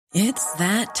It's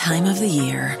that time of the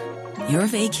year. Your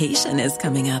vacation is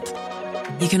coming up.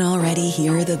 You can already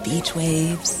hear the beach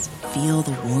waves, feel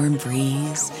the warm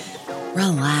breeze,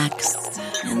 relax,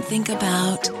 and think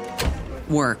about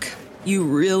work. You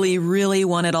really, really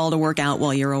want it all to work out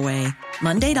while you're away.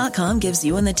 Monday.com gives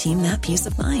you and the team that peace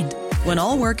of mind. When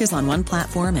all work is on one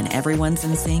platform and everyone's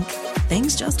in sync,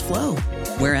 things just flow.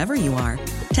 Wherever you are,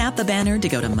 tap the banner to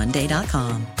go to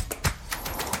Monday.com.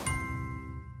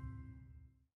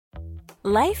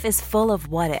 Life is full of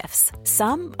what-ifs.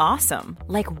 Some awesome,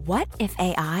 like what if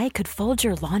AI could fold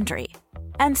your laundry?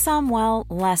 And some, well,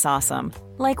 less awesome,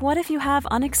 like what if you have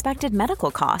unexpected medical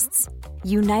costs?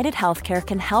 United Healthcare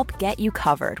can help get you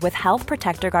covered with Health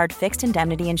Protector Guard fixed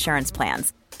indemnity insurance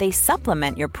plans. They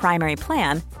supplement your primary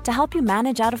plan to help you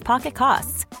manage out-of-pocket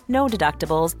costs. No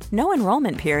deductibles, no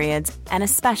enrollment periods, and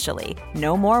especially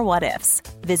no more what-ifs.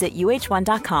 Visit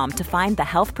uh1.com to find the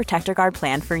Health Protector Guard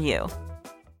plan for you.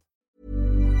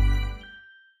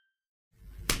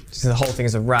 So the whole thing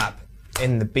is a wrap.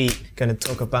 In the beat, going to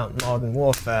talk about Modern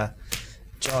Warfare.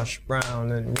 Josh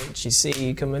Brown and Richie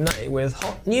C coming at you with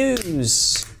hot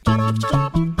news.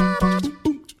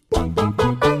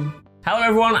 Hello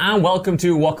everyone and welcome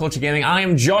to What Culture Gaming. I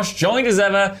am Josh, joined as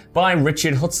ever by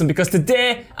Richard Hudson, because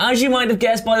today, as you might have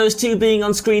guessed by those two being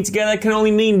on screen together, can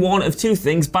only mean one of two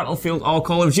things: Battlefield or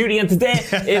Call of Duty. And today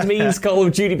it means Call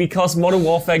of Duty, because Modern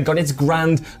Warfare got its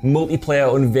grand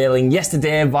multiplayer unveiling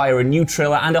yesterday via a new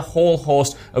trailer and a whole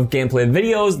host of gameplay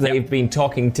videos. They've been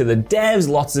talking to the devs,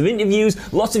 lots of interviews,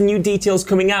 lots of new details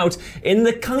coming out, and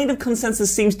the kind of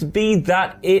consensus seems to be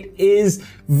that it is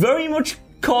very much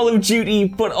Call of Duty,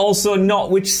 but also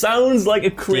not, which sounds like a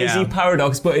crazy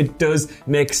paradox, but it does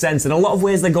make sense. In a lot of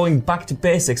ways, they're going back to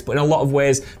basics, but in a lot of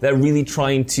ways, they're really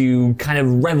trying to kind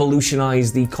of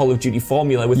revolutionize the Call of Duty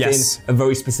formula within a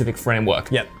very specific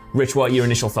framework. Yep. Rich, what are your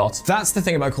initial thoughts? That's the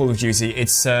thing about Call of Duty.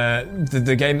 It's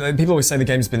the game. People always say the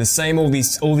game's been the same all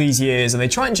these years, and they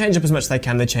try and change up as much as they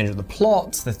can. They change up the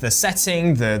plot, the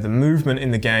setting, the movement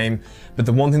in the game. But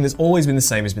the one thing that's always been the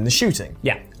same has been the shooting.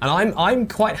 Yeah, and I'm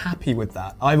quite happy with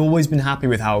that. I've always been happy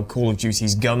with how Call of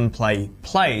Duty's gunplay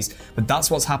plays. But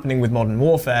that's what's happening with Modern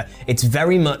Warfare. It's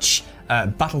very much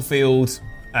Battlefield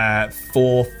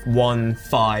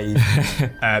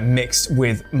 4.1.5 mixed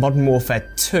with Modern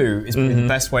Warfare 2 is probably the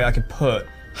best way I could put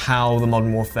how the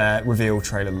Modern Warfare reveal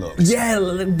trailer looks. Yeah,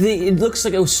 it looks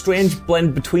like a strange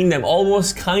blend between them,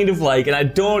 almost kind of like, and I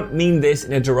don't mean this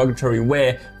in a derogatory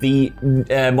way, the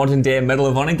modern day Medal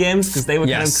of Honor games, because they were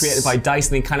kind of created by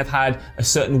DICE, and they kind of had a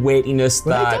certain weightiness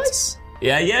Were that... they DICE?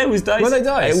 Yeah, it was DICE. Were they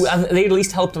DICE? They at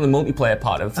least helped on the multiplayer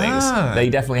part of things. They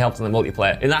definitely helped on the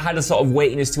multiplayer. And that had a sort of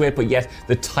weightiness to it, but yet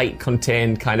the tight,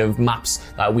 contained kind of maps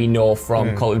that we know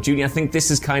from Call of Duty. I think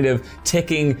this is kind of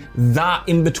taking that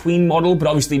in-between model, but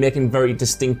obviously making very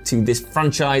distinct to this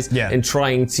franchise and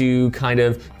trying to kind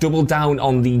of double down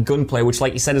on the gunplay, which,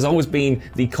 like you said, has always been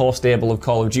the core stable of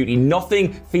Call of Duty.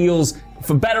 Nothing feels,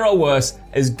 for better or worse,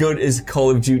 as good as Call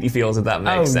of Duty feels, if that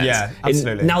makes sense. Yeah,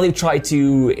 absolutely. Now they've tried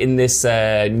to, in this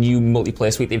new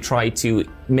multiplayer suite, they've tried to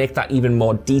make that even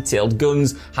more detailed.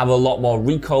 Guns have a lot more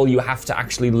recoil. You have to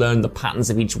actually learn the patterns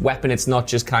of each weapon. It's not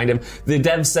just kind of... The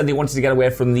devs said they wanted to get away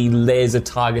from the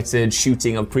laser-targeted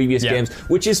shooting of previous games,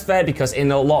 which is fair, because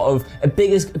in a lot of... A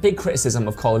big criticism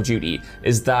of Call of Duty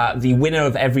is that the winner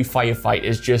of every firefight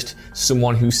is just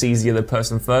someone who sees the other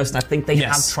person first. And I think they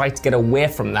have tried to get away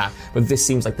from that, but this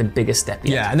seems like the biggest step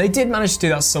yet. Yeah, and they did manage to do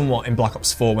that somewhat in Black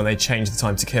Ops 4 when they changed the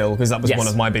time to kill, because that was one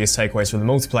of my biggest takeaways from the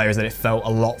multiplayer, is that it felt a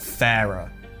lot fairer.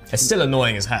 It's still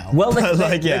annoying as hell. Well, it felt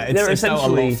a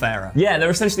lot fairer. Yeah,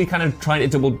 they're essentially kind of trying to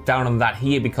double down on that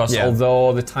here, because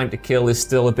although the time to kill is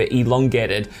still a bit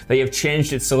elongated, they have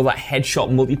changed it so that headshot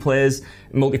multipliers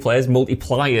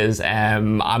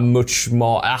are much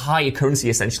more a higher currency.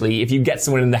 Essentially, if you get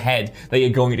someone in the head, they are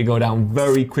going to go down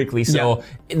very quickly. So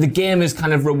the game is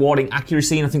kind of rewarding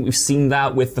accuracy, and I think we've seen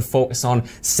that with the focus on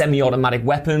semi-automatic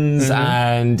weapons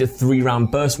and 3-round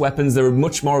burst weapons. There are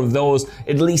much more of those,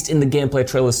 at least in the gameplay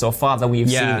trailers so far, than we've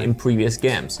seen in previous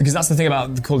games. Because that's the thing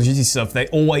about the Call of Duty stuff. They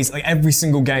always, like, every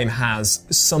single game has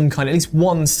some kind, at least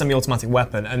one semi-automatic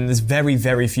weapon, and there's very,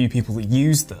 very few people that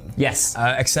use them. Yes.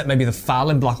 Except maybe the FAL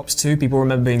in Black Ops 2. People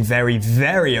remember being very,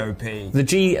 very OP.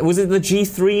 Was it the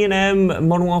G3 in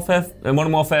Modern Warfare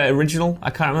Original?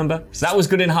 I can't remember. So that was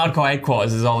good in Hardcore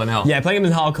Headquarters, is all I know. Yeah, playing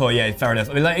them in Hardcore, fair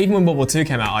enough. I mean, like, even when World War II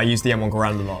came out, I used the M1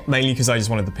 Garand a lot, mainly because I just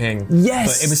wanted the ping.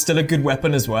 Yes! But it was still a good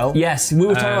weapon as well. Yes, we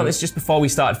were talking about this just before we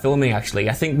started filming, actually.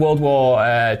 I think World War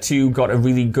II got a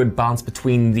really good balance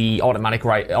between the automatic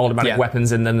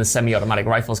weapons and then the semi-automatic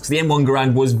rifles, because the M1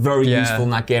 Garand was very useful in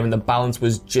that game, and the balance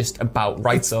was just about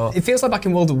right. It feels like like back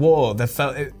in World at War, it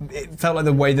felt like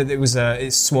the way that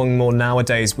it swung more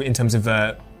nowadays in terms of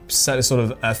sort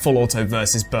of full auto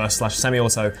versus burst /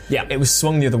 semi-auto. Yeah. It was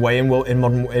swung the other way in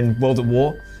World at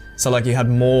War. So like you had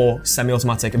more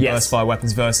semi-automatic and burst fire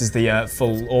weapons versus the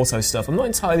full auto stuff. I'm not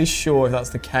entirely sure if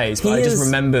that's the case, but I just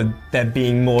remember there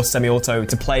being more semi-auto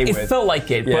to play with. It felt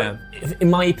like it, but in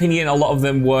my opinion, a lot of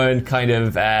them weren't kind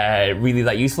of really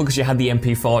that useful because you had the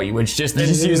MP40, which just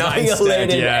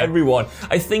annihilated everyone.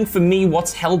 I think for me,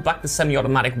 what's held back the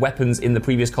semi-automatic weapons in the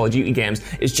previous Call of Duty games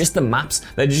is just the maps.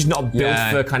 They're just not built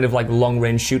for kind of like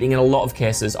long-range shooting in a lot of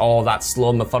cases, or that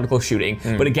slow, methodical shooting.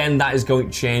 But again, that is going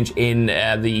to change in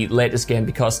the latest game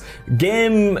because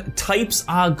game types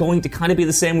are going to kind of be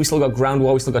the same. We still got ground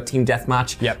war, we still got team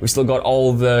deathmatch, we still got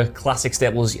all the classic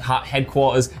staples,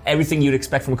 headquarters, everything you'd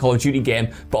expect from a Call of Duty game,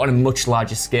 but on a much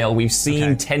larger scale. We've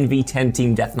seen 10v10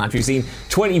 team deathmatch, we've seen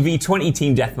 20v20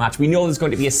 team deathmatch. We know there's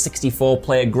going to be a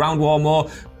 64-player ground war mode.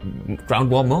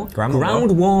 Ground war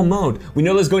mode? We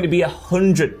know there's going to be a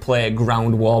 100-player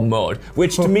ground war mode,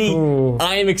 which to me,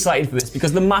 I am excited for this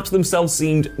because the maps themselves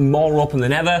seemed more open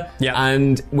than ever,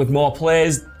 and with more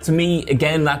players, to me,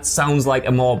 again, that sounds like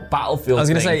a more Battlefield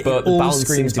thing, but the balance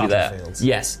seems to be there.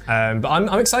 Yes. But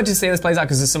I'm excited to see how this plays out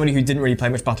because as somebody who didn't really play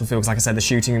much Battlefield, because like I said, the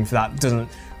shooting for that didn't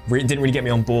really get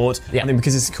me on board. I think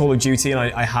because it's Call of Duty and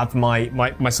I have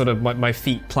my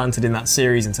feet planted in that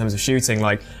series in terms of shooting,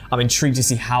 like I'm intrigued to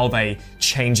see how they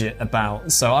change it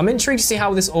about. So I'm intrigued to see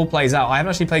how this all plays out. I haven't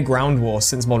actually played Ground War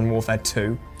since Modern Warfare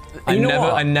 2.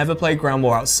 I never played Ground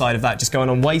War outside of that, just going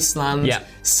on Wasteland,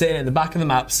 sitting at the back of the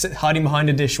map, hiding behind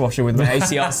a dishwasher with my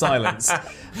ACR silence.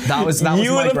 That was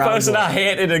you were the person I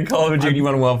hated in Call of Duty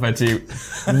Modern Warfare 2.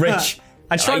 Rich.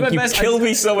 I tried my best. You killed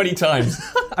me so many times.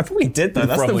 I probably did though.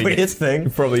 That's the weirdest thing. You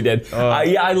probably did.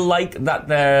 I like that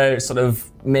they're sort of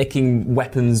making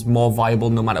weapons more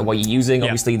viable no matter what you're using.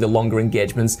 Obviously, the longer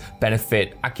engagements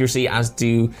benefit accuracy, as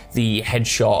do the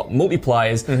headshot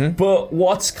multipliers. But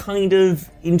what's kind of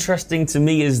interesting to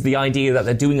me is the idea that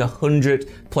they're doing a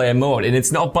 100-player mode, and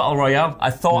it's not Battle Royale. I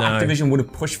thought Activision would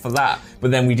have pushed for that, but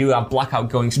then we do have Blackout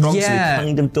going strong, so we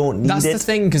kind of don't need it. That's the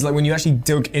thing, because like when you actually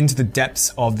dug into the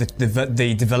depths of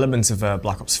the development of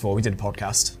Black Ops 4, we did a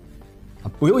podcast.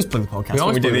 We always play the podcast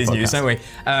when we do these news, don't we?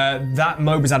 That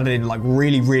mode was added in like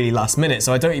really, really last minute,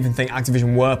 so I don't even think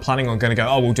Activision were planning on going to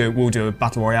go, we'll do a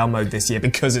Battle Royale mode this year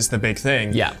because it's the big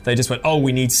thing. They just went,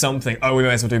 we need something. We may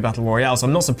as well do Battle Royale. So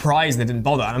I'm not surprised they didn't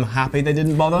bother, and I'm happy they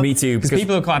didn't bother. Me too. Because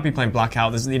people are quite happy playing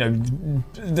Blackout. There's,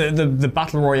 the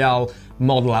Battle Royale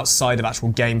model outside of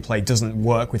actual gameplay doesn't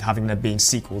work with having there being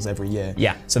sequels every year.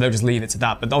 So they'll just leave it to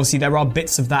that. But obviously there are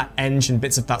bits of that engine,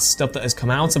 bits of that stuff that has come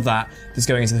out of that's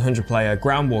going into the 100-player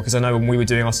ground war. Because I know when we were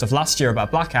doing our stuff last year about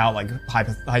Blackout, like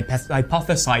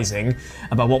hypothesizing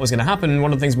about what was going to happen,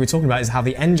 one of the things we were talking about is how's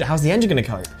the engine going to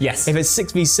cope? Yes. If it's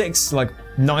 6v6, like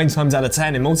 9 times out of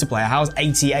 10 in multiplayer, how's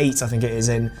 88, I think it is,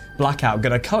 in Blackout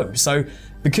going to cope? So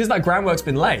because that groundwork's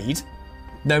been laid,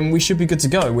 then we should be good to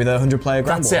go with a 100-player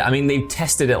ground war. That's it. I mean, they've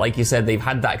tested it, like you said. They've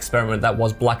had that experiment that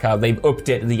was Blackout. They've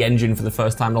updated the engine for the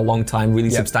first time in a long time,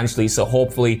 really substantially. So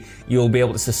hopefully you'll be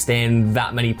able to sustain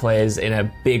that many players in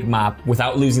a big map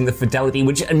without losing the fidelity,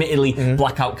 which admittedly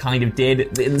Blackout kind of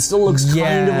did. It still looks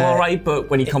kind of all right,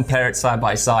 but when you compare it side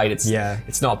by side,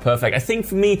 it's not perfect. I think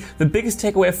for me, the biggest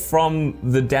takeaway from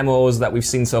the demos that we've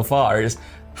seen so far is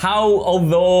how,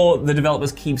 although the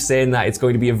developers keep saying that it's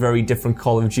going to be a very different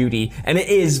Call of Duty, and it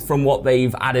is from what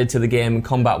they've added to the game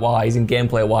combat-wise and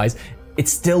gameplay-wise, it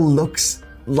still looks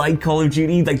like Call of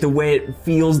Duty, like the way it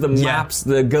feels, the maps,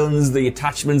 the guns, the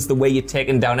attachments, the way you're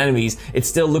taking down enemies. It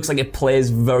still looks like it plays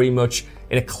very much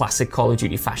in a classic Call of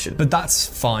Duty fashion. But that's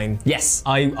fine. Yes.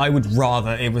 I would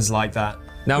rather it was like that.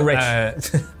 Now,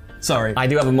 Rich... Sorry. I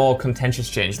do have a more contentious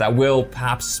change that will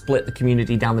perhaps split the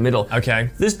community down the middle. Okay.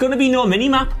 There's going to be no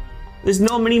mini-map. There's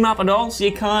no mini-map at all, so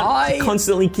you can't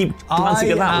constantly keep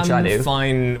glancing at that, which I do. I'm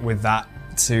fine with that,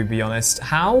 to be honest.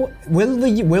 How will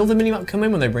the minimap come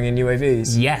in when they bring in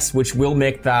UAVs? Yes, which will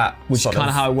make that which kind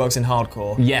of how it works in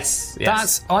hardcore. Yes.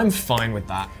 I'm fine with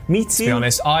that. Me too. To be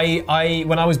honest, I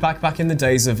when I was back in the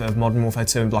days of Modern Warfare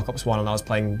 2 and Black Ops 1 and I was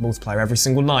playing multiplayer every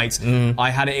single night, I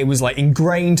had it was like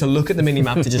ingrained to look at the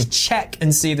minimap to just check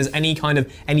and see if there's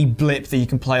any blip that you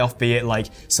can play off, be it like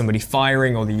somebody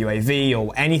firing or the UAV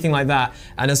or anything like that.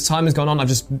 And as time has gone on, I've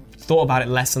just thought about it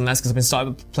less and less because I've been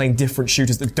started playing different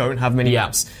shooters that don't have minimaps.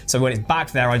 maps. So when it's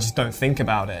back there, I just don't think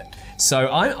about it. So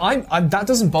I that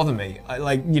doesn't bother me.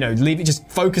 Leave it just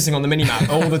focusing on the minimap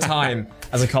all the time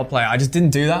as a COD player. I just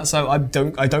didn't do that, so I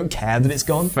don't care that it's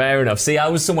gone. Fair enough. See, I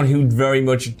was someone who very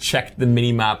much checked the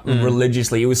minimap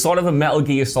religiously. It was sort of a Metal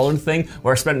Gear Solid thing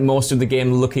where I spent most of the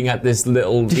game looking at these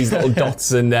little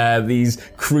dots and these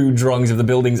crude drawings of the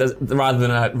buildings rather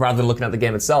than looking at the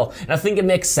game itself. And I think it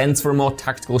makes sense for a more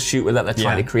tactical shooter that they're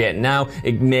trying to create now.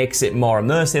 It makes it more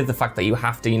immersive. The fact that you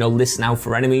have to listen out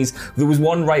for enemies. There was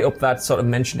one right up that sort of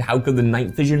mentioned how good the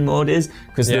night vision mode is,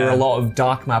 because there are a lot of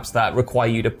dark maps that require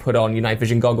you to put on your night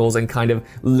vision goggles and kind of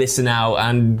listen out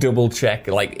and double check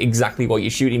exactly what you're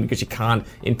shooting, because you can't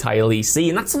entirely see,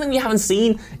 and that's something you haven't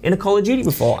seen in a Call of Duty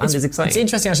before, and it's exciting. It's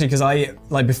interesting actually,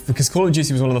 because Call of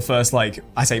Duty was one of the first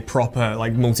proper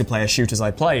multiplayer shooters I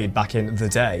played back in the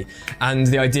day, and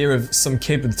the idea of some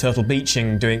kid with Turtle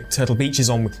Beaching doing Turtle Beaches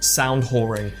on with sound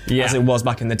whoring as it was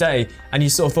back in the day, and you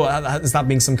sort of thought as that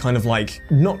being some kind of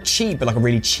not cheap, but a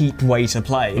really cheap way to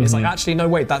play. And it's actually no,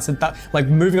 wait,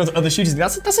 moving on to other shooters,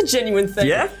 that's a genuine thing.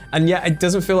 Yeah. And yet it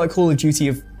doesn't feel like Call of Duty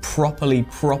have properly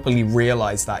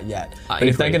realised that yet. But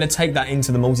if they're going to take that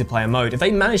into the multiplayer mode, if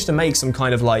they manage to make some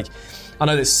kind of I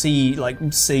know that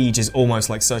Siege is almost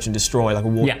like Search and Destroy, Search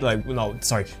and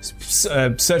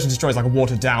Destroy is like a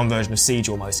watered down version of Siege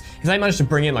almost. If they manage to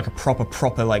bring in a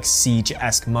proper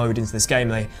Siege-esque mode into this game,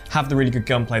 they have the really good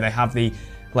gunplay, they have the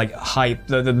hype,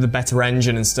 the better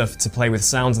engine and stuff to play with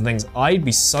sounds and things, I'd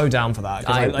be so down for that.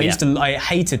 I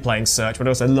hated playing Search, but I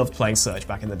also loved playing Search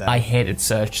back in the day. I hated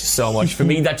Search so much. For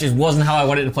me, that just wasn't how I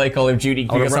wanted to play Call of Duty,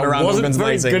 because I wasn't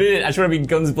very good at it. I just want to be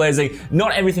guns blazing.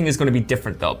 Not everything is going to be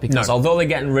different though, because although they're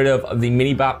getting rid of the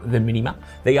minimap,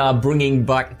 they are bringing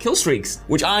back kill streaks,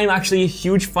 which I'm actually a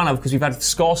huge fan of, because we've had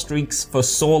score streaks for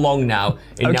so long now,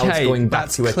 and now it's going back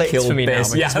to a kill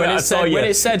base.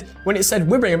 When it said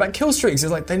we're bringing back kill streaks,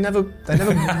 it's they never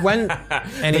went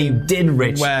any. They did,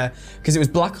 Rich. Because it was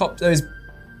Black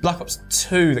Ops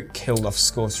 2 that killed off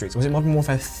score streaks. Was it Modern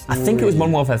Warfare 3? I think it was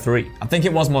Modern Warfare 3. I think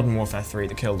it was Modern Warfare 3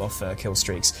 that killed off kill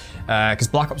streaks. Because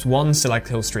Black Ops 1 still had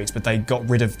kill streaks, but they got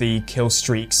rid of the kill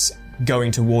streaks going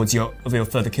towards your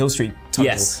further kill streak total.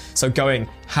 Yes. So going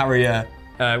Harrier,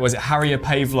 was it Harrier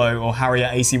Pavlo or Harrier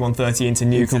AC-130 into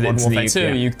Nuke on Modern Warfare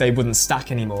 2, they wouldn't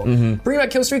stack anymore. Bring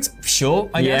back kill streaks? Sure,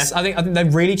 I guess. I think they're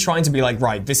really trying to be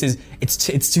right, it's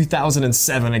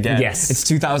 2007 again. Yes. It's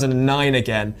 2009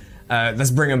 again.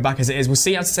 Let's bring them back as it is.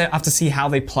 We'll have to see how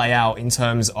they play out in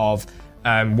terms of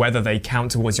whether they count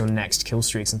towards your next kill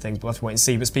streaks and things. We'll have to wait and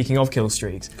see. But speaking of kill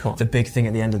streaks, the big thing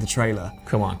at the end of the trailer.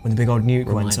 Come on. When the big old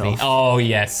nuke went off. Oh,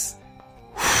 yes.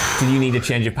 Did you need to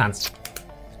change your pants?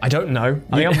 I don't know.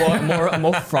 I think I'm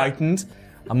more frightened.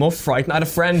 I'm more frightened. I had a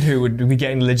friend who would be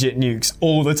getting legit nukes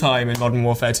all the time in Modern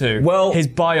Warfare 2. Well, his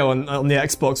bio on the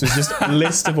Xbox was just a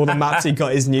list of all the maps he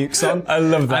got his nukes on. I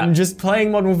love that. And just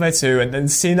playing Modern Warfare 2 and then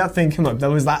seeing that thing come up,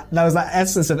 there was that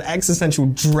essence of existential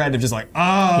dread of just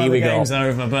here we go. Game's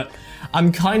over. But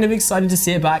I'm kind of excited to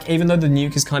see it back, even though the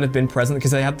nuke has kind of been present,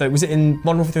 because they had was it in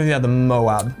Modern Warfare 3 they had the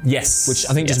Moab? Yes. Which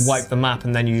I think just wiped the map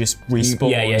and then you just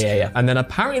respawned. Yeah. And then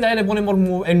apparently they had one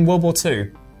in World War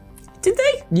 2. Did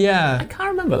they? Yeah. I can't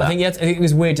remember that. I think it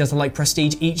was weird just to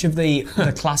prestige each of the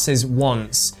classes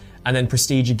once and then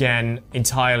prestige again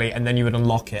entirely, and then you would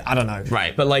unlock it. I don't know.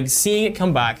 Right. But seeing it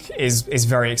come back is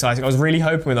very exciting. I was really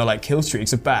hoping when they're kill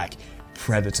streaks are back.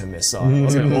 Predator missile. I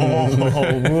was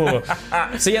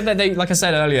So yeah, they like I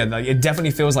said earlier, it definitely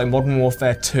feels like Modern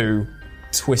Warfare 2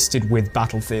 twisted with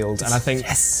Battlefield, and I think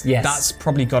that's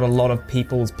probably got a lot of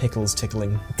people's pickles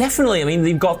tickling. Definitely. I mean,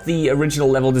 they've got the original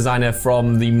level designer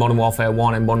from the Modern Warfare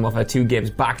 1 and Modern Warfare 2 games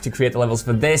back to create the levels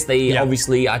for this. They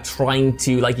obviously are trying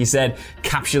to, like you said,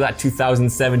 capture that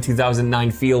 2007,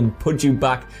 2009 feel, put you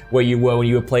back where you were when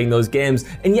you were playing those games,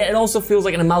 and yet it also feels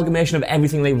like an amalgamation of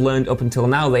everything they've learned up until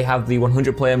now. They have the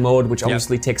 100-player mode, which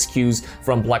obviously takes cues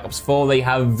from Black Ops 4. They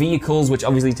have vehicles, which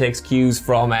obviously takes cues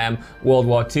from World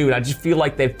War II, and I just feel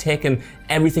like they've taken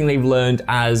everything they've learned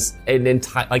as an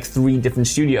entire 3 different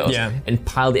studios and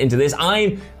piled it into this.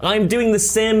 I'm doing the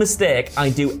same mistake I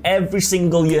do every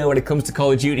single year when it comes to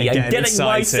Call of Duty. I'm getting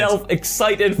myself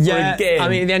excited for a game. I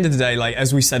mean, at the end of the day,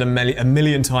 as we said a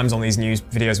million times on these news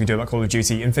videos we do about Call of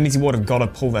Duty, Infinity Ward have got to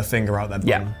pull their finger out their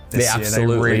bum this year.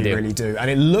 Absolutely they really do.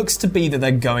 And it looks to be that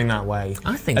they're going that way.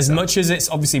 I think as much as it's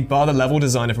obviously bar the level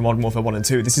designer for Modern Warfare 1 and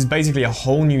 2, this is basically a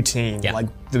whole new team. Yeah.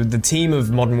 The team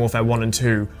of Modern Warfare 1 and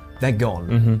 2, they're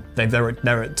gone. They're at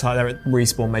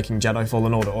Respawn making Jedi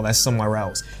Fallen Order, or they're somewhere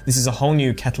else. This is a whole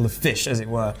new kettle of fish, as it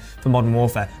were, for Modern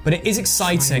Warfare. But it is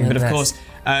exciting. But of course,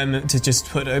 to just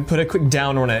put a quick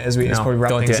downer on it as we probably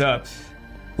wrap things up.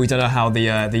 We don't know how the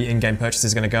in-game purchase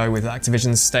is going to go with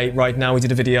Activision's state right now. We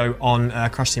did a video on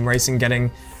Crash Team Racing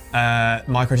getting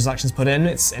microtransactions put in.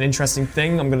 It's an interesting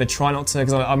thing. I'm going to try not to,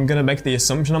 because I'm going to make the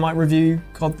assumption I might review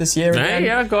COD this year again.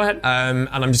 Yeah, go ahead. And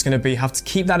I'm just going to have to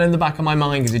keep that in the back of my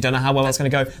mind because we don't know how well that's going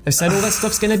to go. They've said all that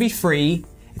stuff's going to be free.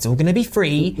 It's all going to be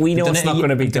free. We know it's not going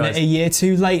to be done good. A year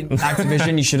too late,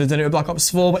 Activision. You should have done it with Black Ops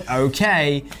 4, but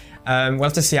okay. We'll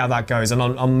have to see how that goes. And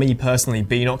on me personally,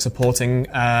 Beenox supporting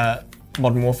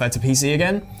Modern Warfare to PC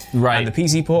again. Right. And the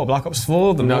PC port of Black Ops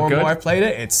 4, the more and more I've played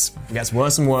it, it gets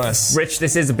worse and worse. Rich,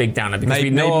 this is a big downer because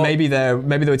maybe they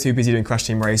were too busy doing Crash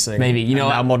Team Racing. Maybe, you know,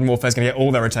 now Modern Warfare's going to get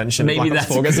all their attention. Maybe Black Ops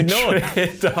that's 4 gets ignored.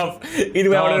 Either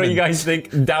way, I want to know what you guys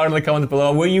think down in the comments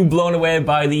below. Were you blown away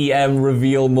by the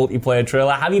reveal multiplayer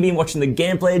trailer? Have you been watching the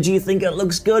gameplay? Do you think it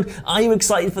looks good? Are you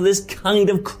excited for this kind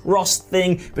of cross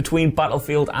thing between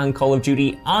Battlefield and Call of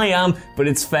Duty? I am, but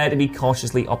it's fair to be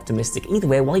cautiously optimistic. Either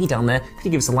way, while you're down there, could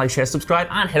you give us a like, share, subscribe,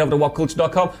 and head over to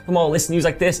whatculture.com for more list news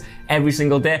like this every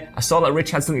single day. I saw that Rich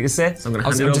had something to say, so I'm going to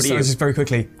hand it over to you. Just very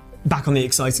quickly, back on the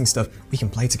exciting stuff. We can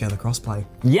play together, crossplay.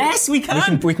 Yes, we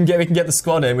can. We can get the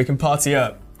squad in. We can party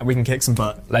up, and we can kick some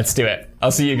butt. Let's do it. I'll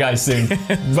see you guys soon.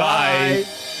 Bye.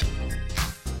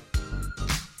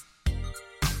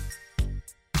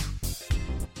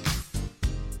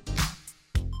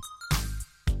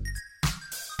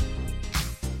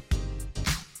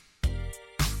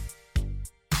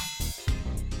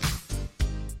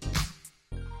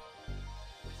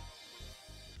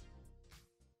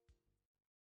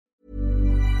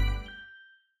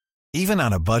 Even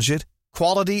on a budget,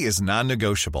 quality is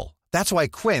non-negotiable. That's why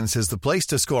Quince is the place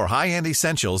to score high-end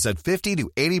essentials at 50 to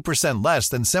 80% less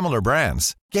than similar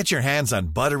brands. Get your hands on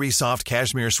buttery soft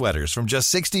cashmere sweaters from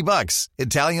just $60,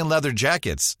 Italian leather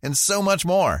jackets, and so much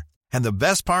more. And the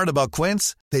best part about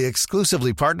Quince, they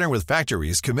exclusively partner with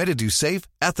factories committed to safe,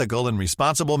 ethical, and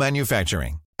responsible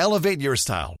manufacturing. Elevate your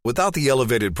style without the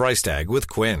elevated price tag with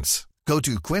Quince. Go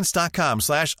to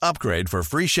quince.com/upgrade for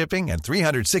free shipping and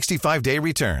 365-day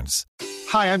returns.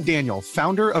 Hi, I'm Daniel,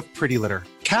 founder of Pretty Litter.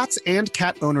 Cats and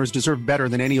cat owners deserve better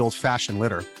than any old-fashioned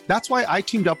litter. That's why I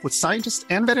teamed up with scientists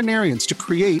and veterinarians to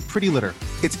create Pretty Litter.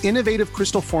 Its innovative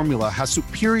crystal formula has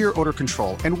superior odor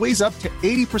control and weighs up to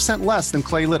 80% less than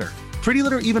clay litter. Pretty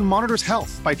Litter even monitors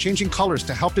health by changing colors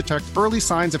to help detect early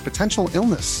signs of potential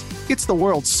illness. It's the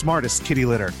world's smartest kitty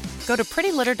litter. Go to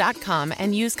prettylitter.com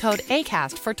and use code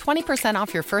ACAST for 20%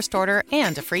 off your first order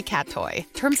and a free cat toy.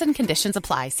 Terms and conditions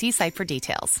apply. See site for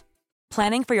details.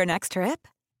 Planning for your next trip?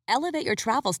 Elevate your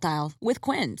travel style with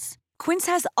Quince. Quince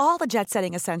has all the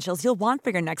jet-setting essentials you'll want for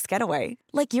your next getaway,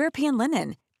 like European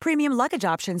linen, premium luggage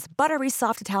options, buttery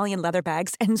soft Italian leather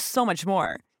bags, and so much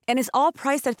more. And is all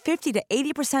priced at 50 to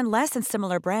 80% less than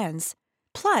similar brands.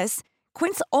 Plus,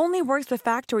 Quince only works with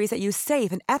factories that use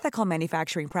safe and ethical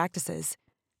manufacturing practices.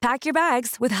 Pack your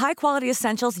bags with high-quality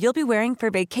essentials you'll be wearing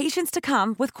for vacations to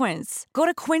come with Quince. Go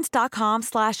to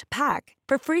quince.com/pack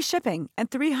for free shipping and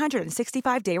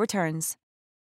 365-day returns.